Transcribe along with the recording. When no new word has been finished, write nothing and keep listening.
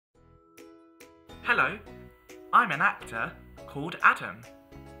Hello, I'm an actor called Adam.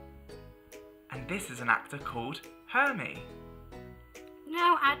 And this is an actor called Hermie.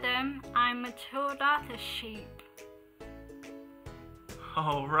 No, Adam, I'm Mathilda the sheep.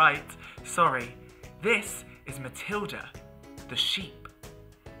 Oh, right. Sorry. This is Mathilda, the sheep.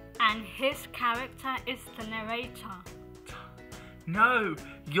 And his character is the narrator. No,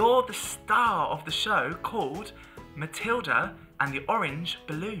 you're the star of the show called Mathilda and the Orange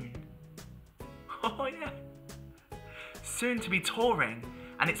Balloon. Oh, yeah. Soon to be touring,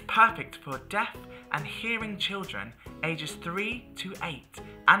 and it's perfect for deaf and hearing children ages 3 to 8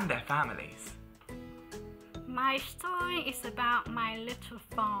 and their families. My story is about my little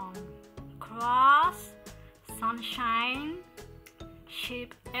farm. Grass, sunshine,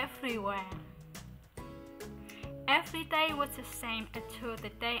 sheep everywhere. Every day was the same until the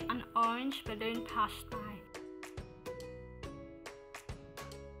day an orange balloon passed by.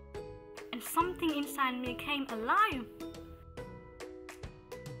 And something inside me came alive.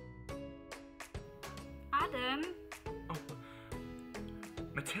 Adam? Oh,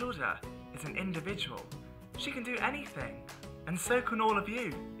 Mathilda is an individual. She can do anything, and so can all of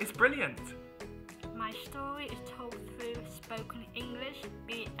you. It's brilliant. My story is told through spoken English,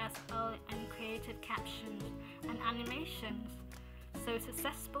 BSO, and created captions and animations, so it's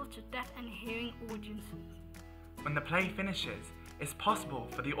accessible to deaf and hearing audiences. When the play finishes, it's possible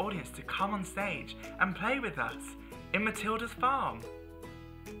for the audience to come on stage and play with us in Mathilda's farm.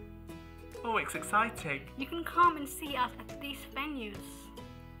 Oh, it's exciting. You can come and see us at these venues.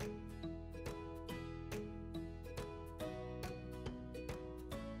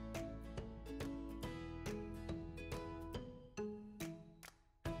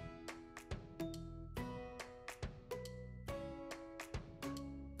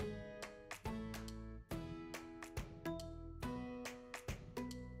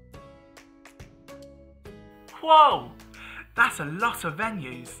 Whoa! That's a lot of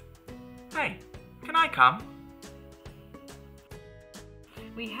venues. Hey, can I come?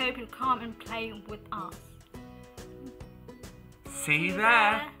 We hope you come and play with us. See you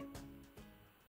there.